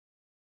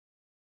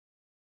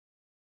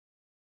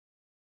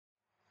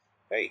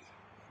Hey,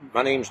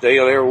 my name's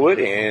Dale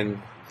Arrowwood,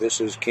 and this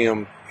is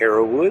Kim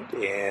Arrowwood,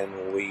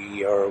 and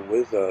we are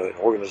with an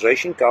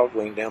organization called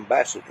Winged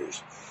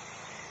Ambassadors.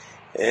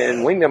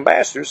 And Winged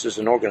Ambassadors is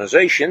an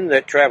organization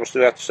that travels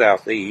throughout the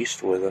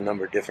Southeast with a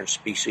number of different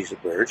species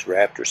of birds,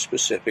 raptors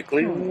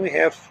specifically. And we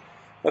have,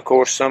 of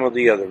course, some of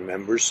the other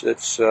members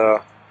that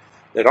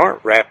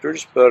aren't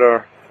raptors, but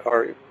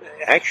are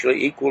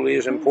actually equally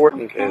as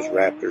important as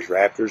raptors.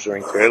 Raptors are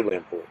incredibly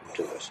important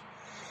to us.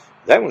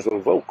 That was a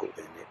little vocal,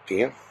 didn't it,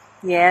 Kim?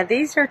 Yeah,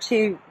 these are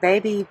two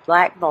baby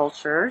black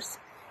vultures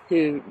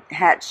who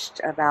hatched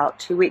about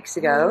 2 weeks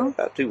ago.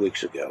 About 2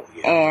 weeks ago,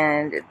 yeah.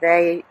 And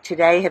they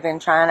today have been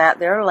trying out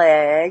their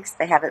legs.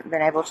 They haven't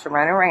been able to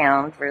run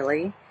around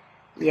really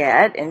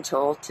yet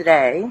until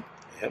today.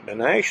 Yep,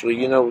 and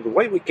actually, you know, the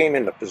way we came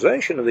into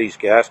possession of these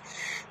guys,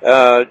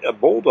 a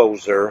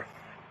bulldozer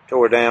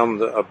tore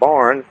down a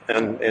barn,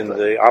 and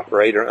the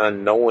operator,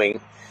 unknowing,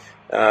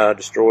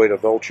 destroyed a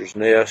vulture's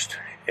nest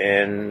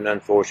and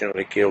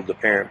unfortunately killed the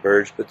parent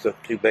birds, but the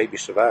two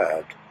babies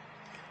survived.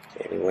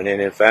 And he went in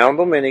and found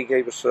them, and he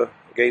gave us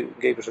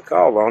a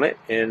call on it,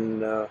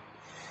 and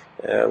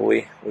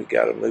we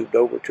got them moved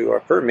over to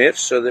our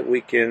permits so that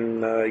we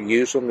can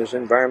use them as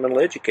environmental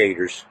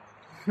educators.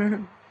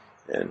 And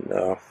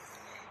you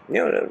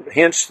know,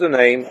 hence the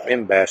name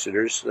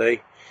ambassadors.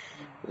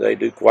 They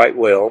do quite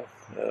well,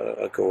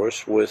 of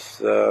course, with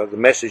the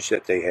message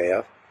that they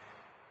have.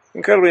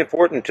 Incredibly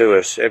important to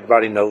us.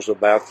 Everybody knows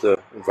about the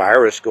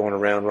virus going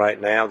around right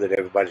now that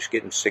everybody's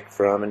getting sick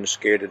from and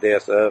scared to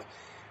death of.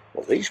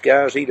 Well, these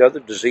guys eat other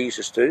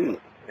diseases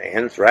too.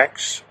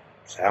 Anthrax,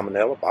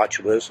 salmonella,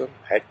 botulism,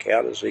 mad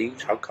cow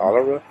disease,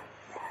 cholera,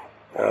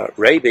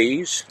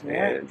 rabies,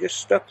 and just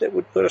stuff that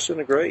would put us in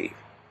the grave.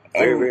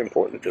 Very, very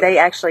important to us. They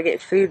actually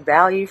get food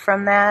value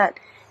from that,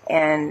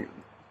 and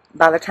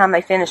by the time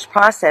they finish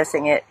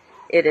processing it,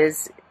 it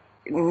is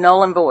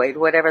null and void,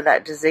 whatever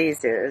that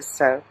disease is.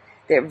 So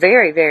they're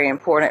very, very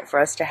important for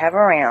us to have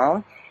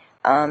around.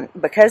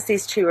 Because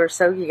these two are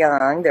so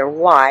young, they're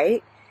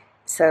white,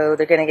 so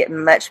they're going to get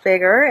much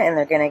bigger, and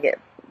they're going to get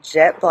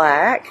jet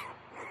black.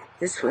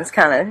 This one's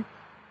kind of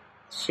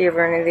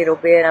shivering a little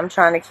bit. I'm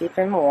trying to keep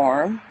him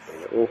warm.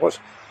 Well,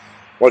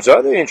 what's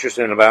other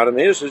interesting about them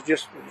is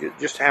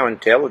just how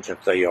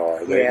intelligent they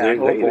are.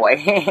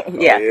 Boy.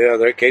 Yeah,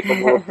 they're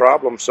capable of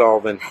problem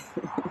solving.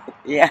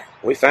 Yeah.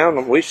 We found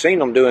them. We've seen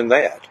them doing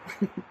that.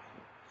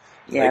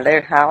 Yeah,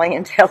 they're highly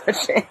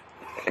intelligent.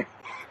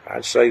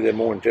 I'd say they're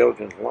more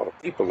intelligent than a lot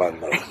of people I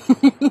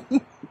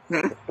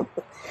know.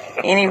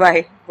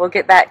 Anyway, we'll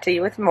get back to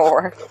you with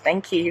more.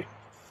 Thank you.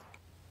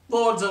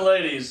 Lords and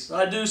ladies,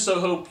 I do so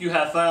hope you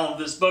have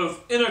found this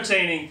both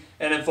entertaining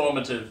and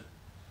informative.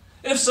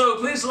 If so,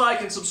 please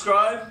like and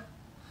subscribe.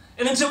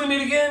 And until we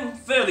meet again,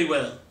 fare thee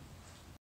well.